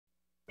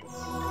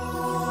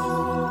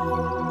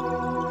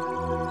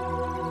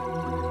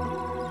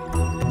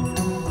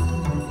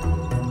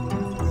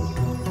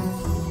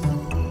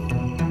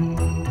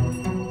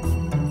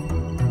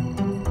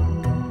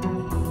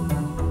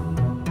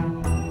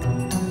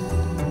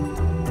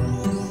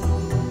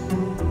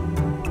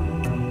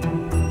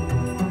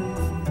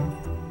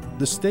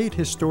The State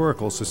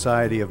Historical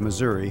Society of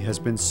Missouri has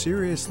been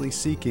seriously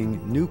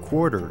seeking new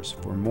quarters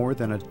for more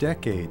than a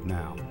decade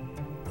now.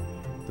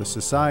 The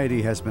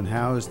Society has been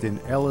housed in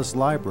Ellis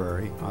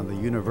Library on the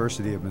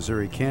University of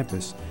Missouri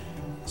campus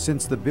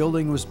since the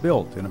building was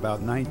built in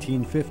about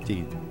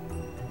 1915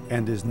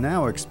 and is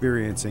now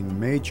experiencing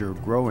major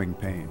growing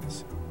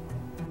pains.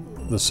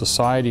 The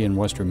Society and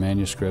Western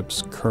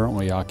Manuscripts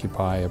currently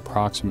occupy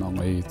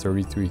approximately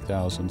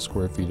 33,000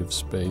 square feet of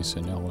space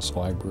in Ellis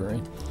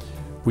Library.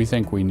 We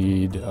think we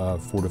need 4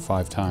 to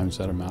 5 times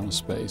that amount of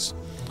space.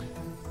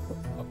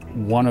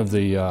 One of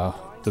the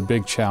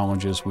big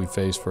challenges we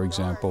face, for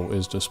example,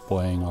 is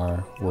displaying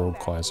our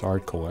world-class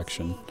art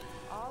collection.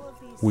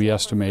 We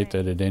estimate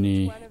that at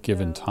any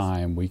given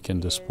time we can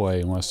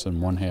display less than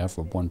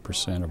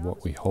 1/2% of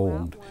what we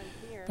hold.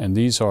 And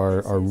these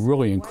are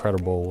really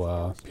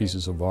incredible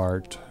pieces of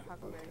art.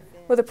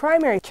 Well, the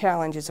primary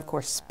challenge is, of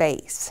course,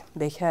 space,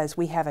 because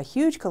we have a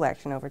huge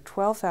collection, over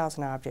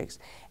 12,000 objects,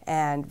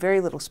 and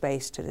very little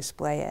space to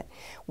display it.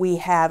 We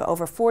have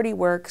over 40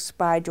 works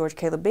by George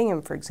Caleb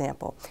Bingham, for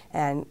example,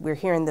 and we're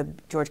here in the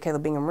George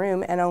Caleb Bingham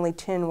room, and only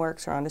 10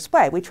 works are on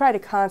display. We try to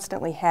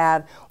constantly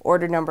have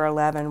Order Number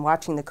 11,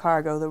 Watching the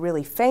Cargo, the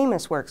really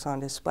famous works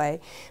on display,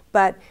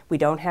 but we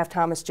don't have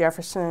Thomas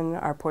Jefferson,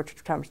 our portrait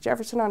of Thomas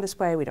Jefferson on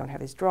display. We don't have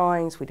his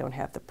drawings. We don't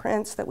have the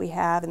prints that we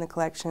have in the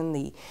collection,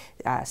 the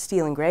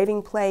steel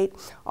engraving plate,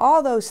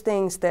 all those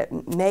things that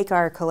make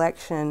our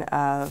collection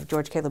of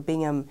George Caleb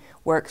Bingham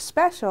works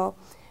special.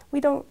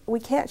 We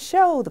can't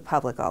show the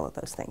public all of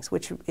those things,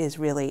 which is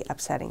really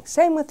upsetting.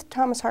 Same with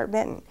Thomas Hart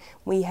Benton.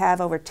 We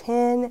have over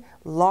 10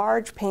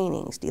 large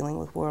paintings dealing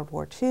with World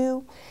War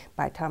II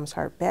by Thomas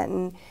Hart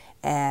Benton,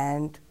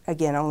 and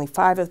again, only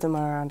 5 of them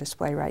are on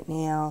display right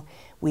now.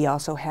 We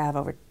also have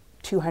over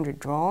 200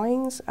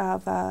 drawings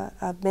of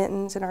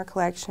Benton's in our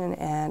collection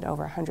and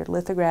over 100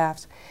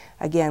 lithographs.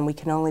 Again, we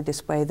can only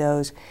display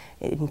those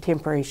in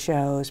temporary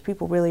shows.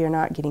 People really are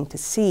not getting to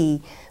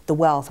see the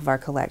wealth of our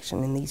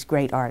collection and these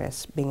great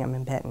artists, Bingham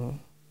and Benton.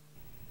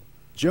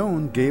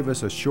 Joan gave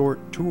us a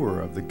short tour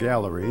of the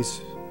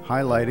galleries,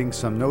 highlighting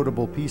some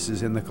notable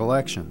pieces in the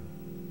collection.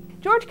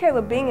 George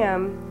Caleb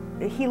Bingham,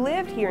 he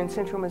lived here in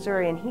central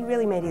Missouri, and he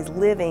really made his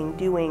living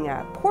doing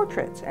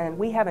portraits, and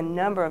we have a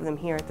number of them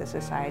here at the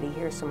Society.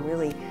 Here's some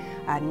really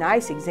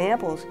nice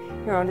examples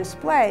here on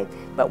display.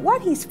 But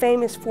what he's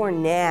famous for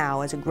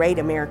now as a great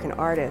American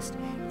artist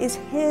is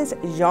his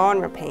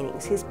genre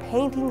paintings, his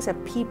paintings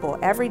of people,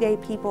 everyday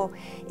people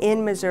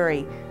in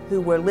Missouri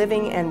who were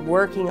living and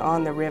working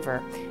on the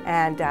river.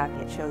 And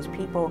it shows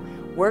people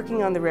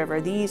working on the river.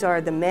 These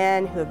are the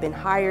men who have been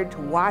hired to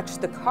watch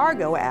the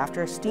cargo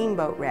after a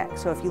steamboat wreck.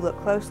 So if you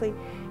look closely,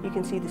 you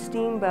can see the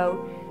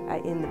steamboat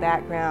in the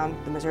background.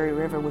 The Missouri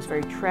River was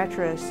very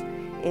treacherous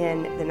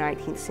in the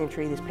 19th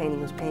century. This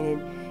painting was painted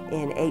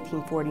in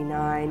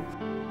 1849.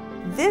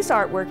 This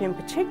artwork in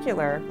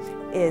particular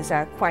is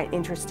quite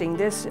interesting.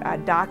 This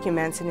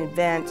documents an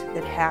event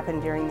that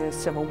happened during the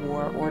Civil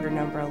War, Order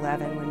Number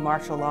 11, when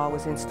martial law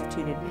was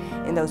instituted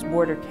in those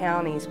border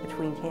counties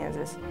between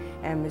Kansas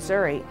and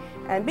Missouri.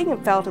 And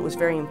Bingham felt it was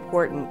very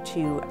important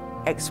to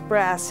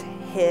express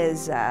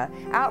his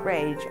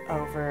outrage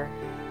over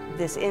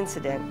this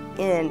incident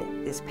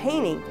in this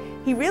painting.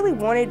 He really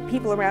wanted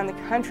people around the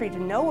country to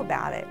know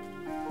about it.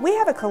 We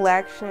have a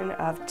collection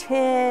of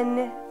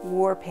 10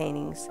 war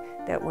paintings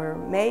that were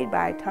made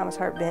by Thomas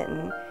Hart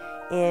Benton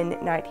in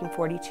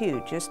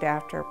 1942, just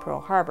after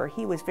Pearl Harbor.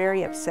 He was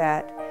very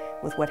upset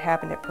with what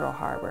happened at Pearl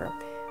Harbor.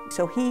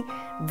 So he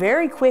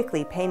very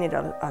quickly painted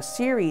a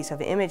series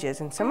of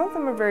images, and some of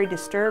them are very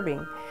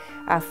disturbing,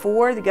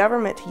 for the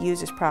government to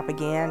use as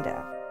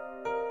propaganda.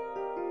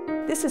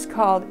 This is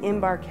called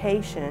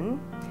Embarkation,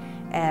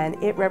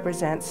 and it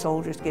represents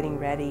soldiers getting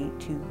ready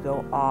to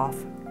go off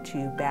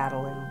to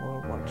battle in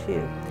World War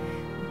II.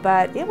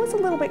 But it was a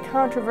little bit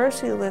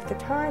controversial at the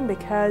time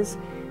because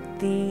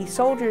the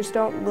soldiers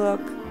don't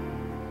look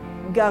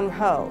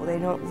gung-ho. They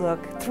don't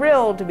look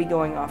thrilled to be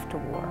going off to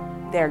war.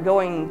 They're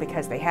going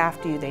because they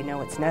have to, they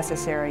know it's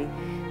necessary,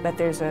 but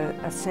there's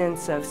a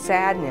sense of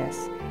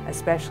sadness,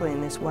 especially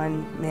in this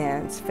one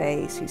man's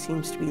face who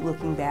seems to be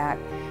looking back,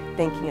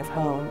 thinking of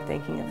home,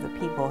 thinking of the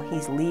people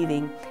he's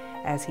leaving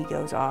as he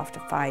goes off to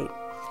fight.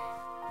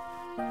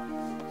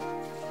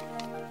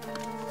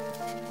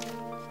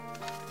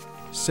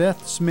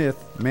 Seth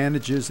Smith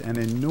manages an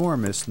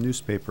enormous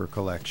newspaper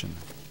collection,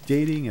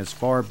 dating as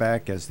far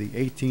back as the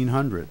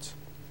 1800s.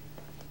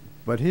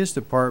 But his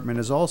department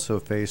is also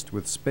faced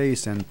with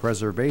space and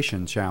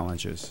preservation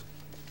challenges.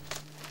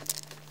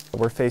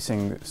 We're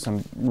facing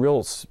some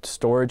real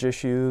storage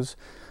issues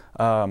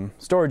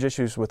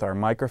with our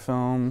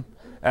microfilm,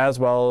 as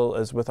well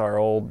as with our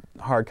old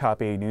hard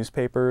copy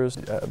newspapers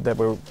that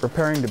we're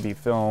preparing to be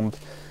filmed.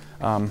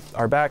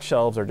 Our back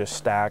shelves are just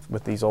stacked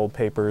with these old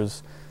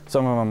papers.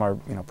 Some of them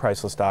are,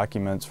 priceless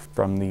documents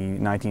from the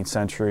 19th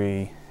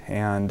century,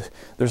 and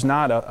there's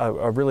not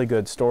a really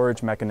good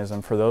storage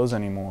mechanism for those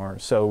anymore.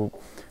 So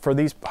for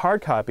these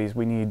hard copies,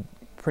 we need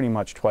pretty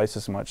much twice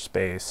as much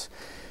space.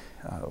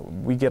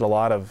 we get a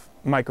lot of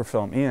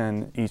microfilm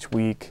in each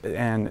week,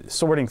 and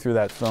sorting through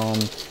that film,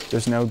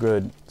 there's no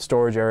good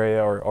storage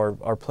area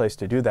or place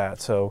to do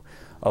that. So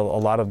a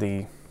lot of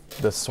the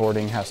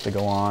sorting has to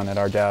go on at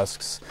our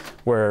desks,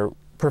 where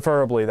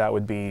preferably that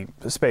would be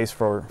space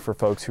for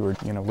folks who are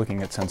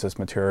looking at census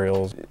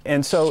materials.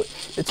 And so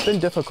it's been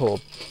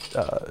difficult,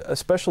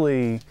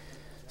 especially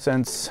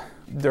since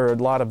there are a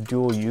lot of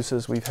dual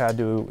uses we've had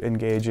to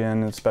engage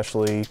in,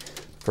 especially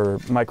for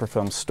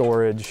microfilm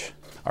storage.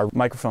 Our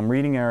microfilm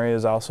reading area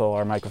is also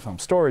our microfilm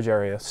storage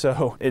area,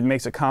 so it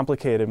makes it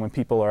complicated when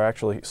people are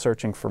actually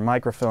searching for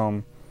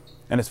microfilm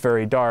and it's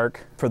very dark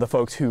for the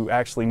folks who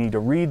actually need to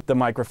read the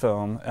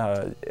microfilm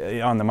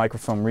on the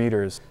microfilm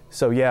readers.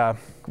 So yeah,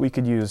 we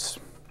could use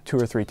 2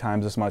 or 3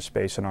 times as much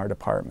space in our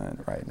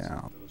department right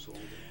now.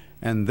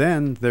 And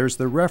then there's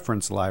the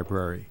reference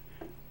library,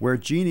 where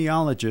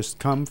genealogists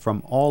come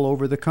from all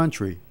over the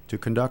country to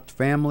conduct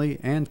family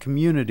and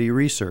community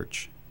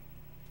research.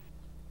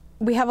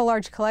 We have a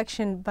large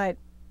collection, but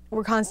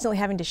we're constantly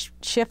having to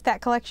shift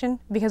that collection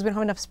because we don't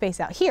have enough space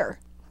out here.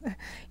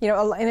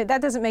 And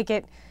that doesn't make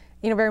it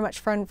very much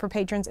fun for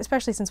patrons,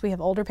 especially since we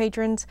have older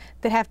patrons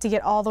that have to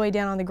get all the way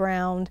down on the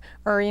ground,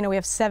 or we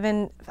have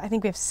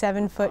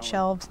 7-foot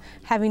shelves,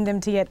 having them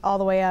to get all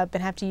the way up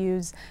and have to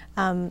use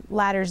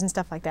ladders and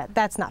stuff like that.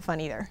 That's not fun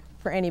either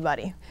for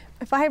anybody.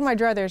 If I had my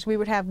druthers, we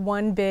would have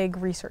one big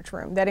research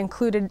room that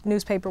included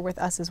newspaper with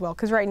us as well,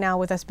 because right now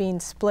with us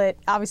being split,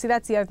 obviously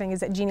that's the other thing,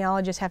 is that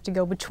genealogists have to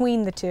go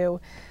between the two.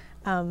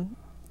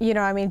 You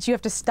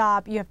have to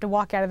stop, you have to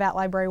walk out of that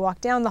library, walk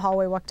down the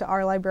hallway, walk to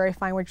our library,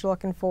 find what you're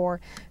looking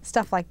for,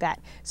 stuff like that.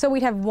 So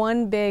we'd have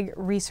one big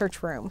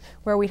research room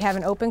where we'd have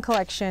an open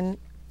collection.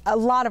 A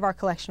lot of our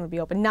collection would be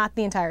open, not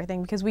the entire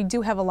thing, because we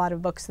do have a lot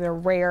of books that are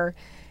rare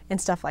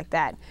and stuff like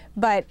that.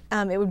 But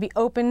it would be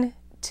open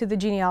to the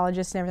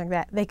genealogists and everything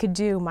like that. They could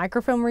do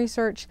microfilm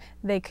research,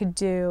 they could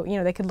do,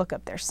 they could look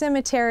up their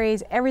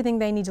cemeteries, everything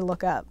they need to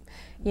look up.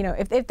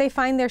 If they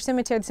find their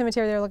cemetery, the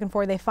cemetery they're looking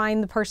for, they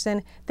find the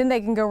person, then they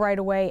can go right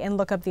away and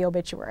look up the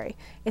obituary.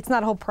 It's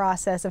not a whole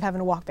process of having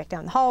to walk back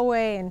down the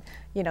hallway and,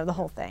 the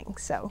whole thing.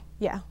 So,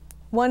 yeah.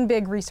 One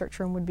big research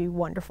room would be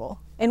wonderful,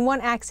 and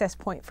one access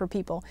point for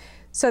people,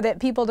 so that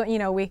people don't,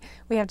 we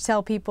have to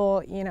tell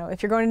people,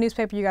 if you're going to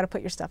newspaper, you got to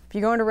put your stuff. If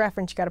you're going to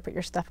reference, you got to put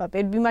your stuff up.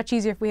 It'd be much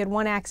easier if we had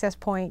one access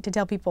point to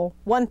tell people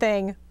one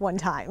thing, one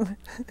time.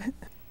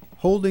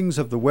 Holdings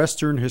of the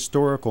Western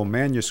Historical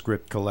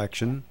Manuscript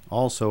Collection,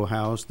 also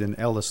housed in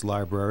Ellis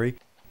Library,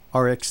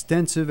 are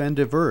extensive and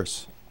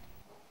diverse.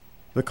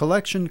 The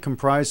collection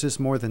comprises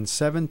more than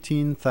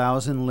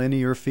 17,000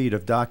 linear feet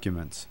of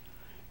documents,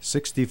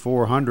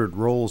 6,400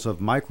 rolls of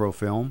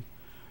microfilm,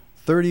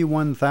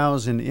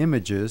 31,000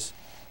 images,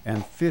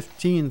 and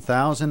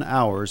 15,000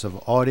 hours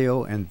of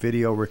audio and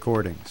video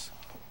recordings.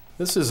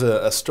 This is an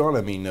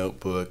astronomy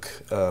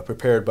notebook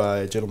prepared by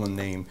a gentleman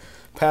named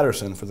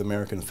Patterson for the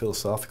American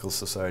Philosophical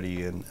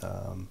Society in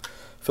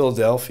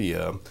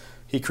Philadelphia.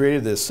 He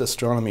created this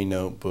astronomy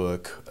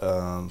notebook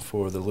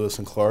for the Lewis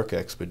and Clark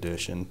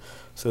expedition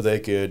so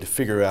they could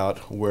figure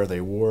out where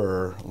they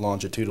were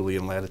longitudinally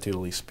and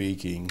latitudinally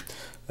speaking.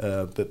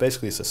 But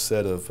basically it's a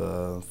set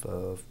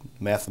of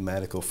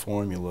mathematical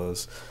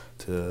formulas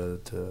to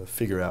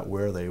figure out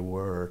where they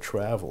were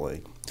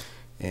traveling.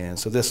 And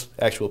so this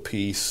actual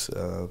piece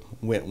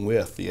went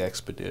with the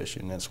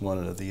expedition. That's one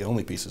of the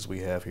only pieces we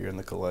have here in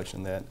the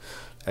collection that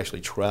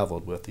actually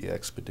traveled with the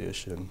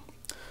expedition.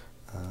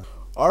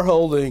 Our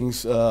holdings,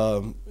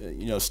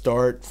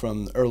 start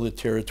from the early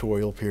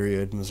territorial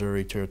period,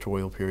 Missouri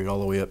territorial period,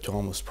 all the way up to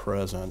almost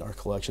present. Our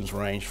collections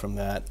range from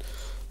that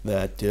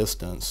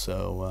distance.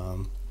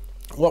 So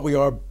what we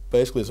are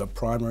basically is a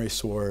primary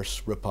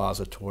source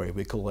repository.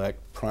 We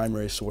collect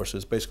primary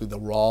sources, basically the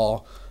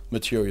raw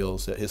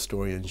materials that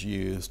historians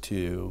use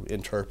to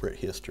interpret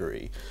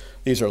history.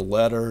 These are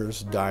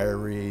letters,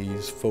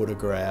 diaries,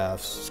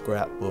 photographs,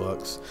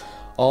 scrapbooks,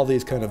 all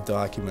these kind of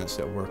documents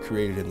that were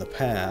created in the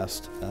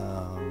past,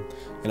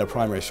 and a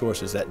primary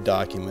source is that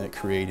document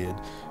created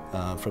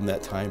from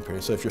that time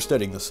period. So if you're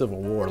studying the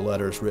Civil War,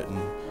 letters written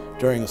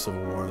during the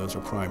Civil War, those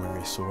are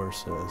primary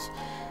sources.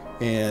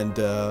 And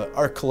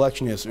our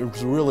collection is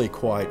really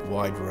quite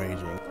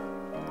wide-ranging.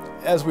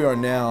 As we are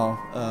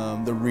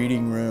now, the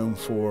reading room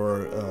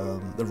for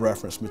the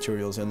reference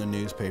materials and the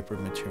newspaper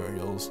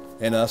materials,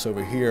 and us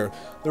over here,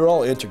 they're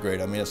all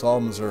integrated. I mean, it's all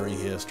Missouri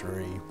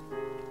history.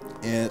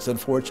 And it's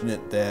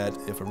unfortunate that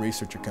if a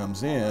researcher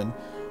comes in,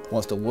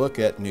 wants to look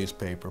at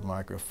newspaper,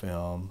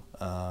 microfilm,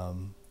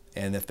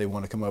 and if they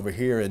want to come over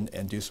here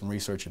and do some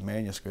research in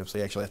manuscripts,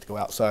 they actually have to go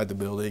outside the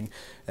building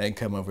and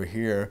come over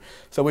here.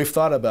 So we've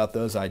thought about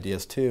those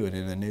ideas too, and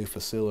in a new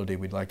facility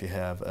we'd like to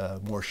have a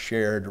more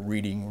shared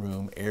reading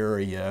room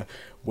area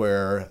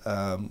where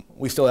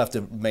we still have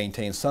to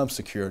maintain some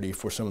security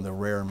for some of the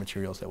rare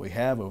materials that we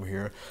have over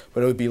here,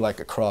 but it would be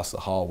like across the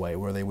hallway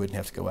where they wouldn't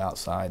have to go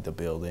outside the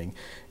building,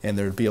 and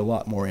there'd be a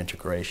lot more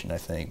integration, I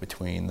think,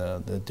 between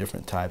the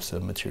different types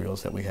of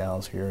materials that we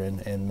house here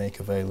and make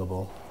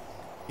available.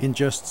 In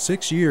just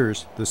 6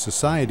 years, the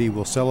Society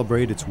will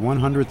celebrate its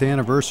 100th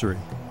anniversary.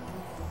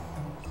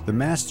 The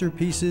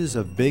masterpieces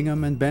of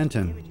Bingham and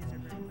Benton,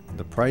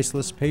 the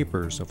priceless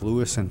papers of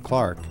Lewis and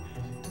Clark,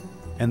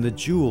 and the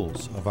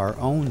jewels of our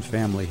own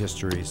family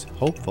histories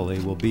hopefully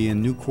will be in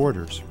new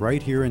quarters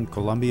right here in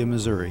Columbia,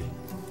 Missouri.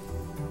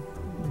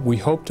 We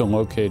hope to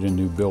locate a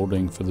new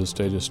building for the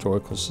State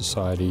Historical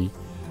Society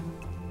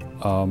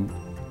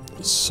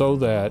so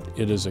that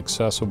it is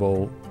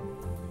accessible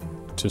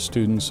to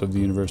students of the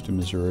University of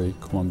Missouri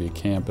Columbia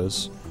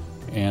campus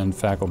and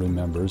faculty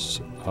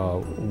members.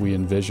 We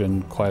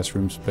envision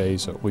classroom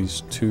space, at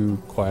least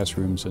 2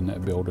 classrooms in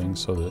that building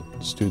so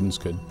that students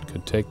could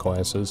take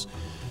classes.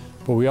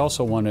 But we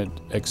also want it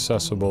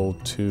accessible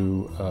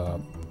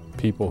to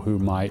people who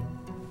might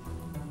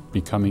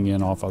be coming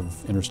in off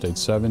of Interstate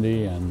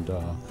 70 and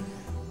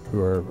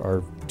who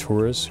are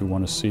tourists who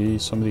want to see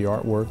some of the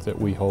artwork that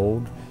we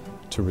hold,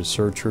 to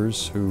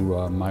researchers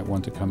who might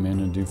want to come in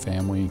and do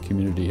family and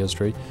community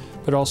history,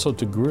 but also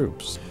to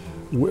groups.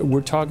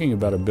 We're talking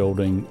about a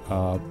building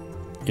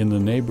in the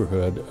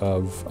neighborhood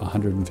of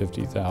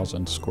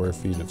 150,000 square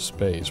feet of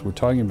space. We're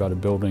talking about a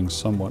building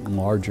somewhat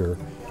larger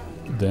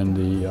than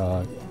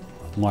the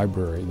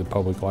library, the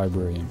public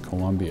library in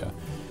Columbia.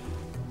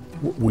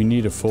 We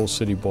need a full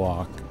city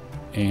block,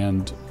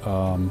 and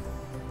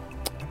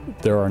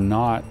there are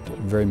not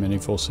very many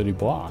full city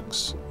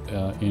blocks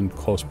in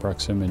close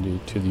proximity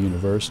to the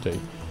university.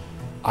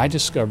 I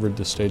discovered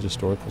the State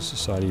Historical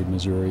Society of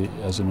Missouri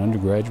as an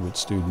undergraduate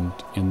student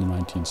in the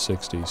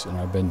 1960s, and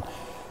I've been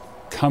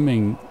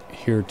coming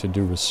here to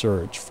do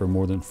research for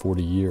more than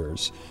 40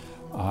 years.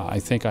 I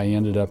think I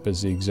ended up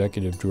as the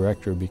executive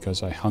director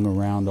because I hung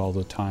around all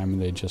the time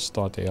and they just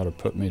thought they ought to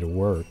put me to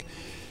work.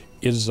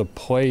 It is a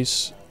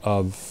place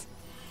of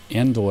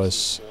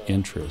endless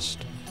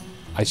interest.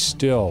 I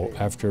still,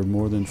 after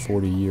more than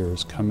 40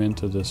 years, come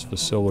into this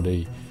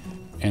facility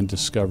and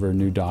discover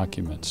new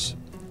documents,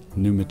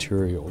 new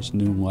materials,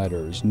 new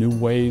letters, new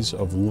ways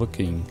of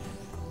looking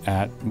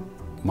at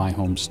my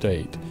home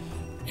state.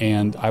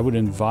 And I would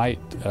invite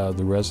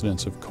the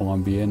residents of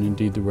Columbia, and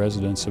indeed the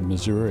residents of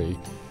Missouri,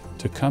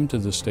 to come to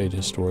the State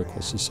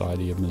Historical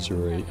Society of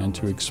Missouri and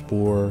to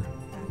explore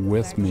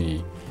with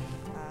me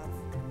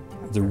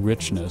the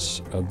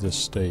richness of this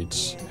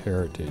state's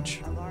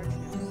heritage.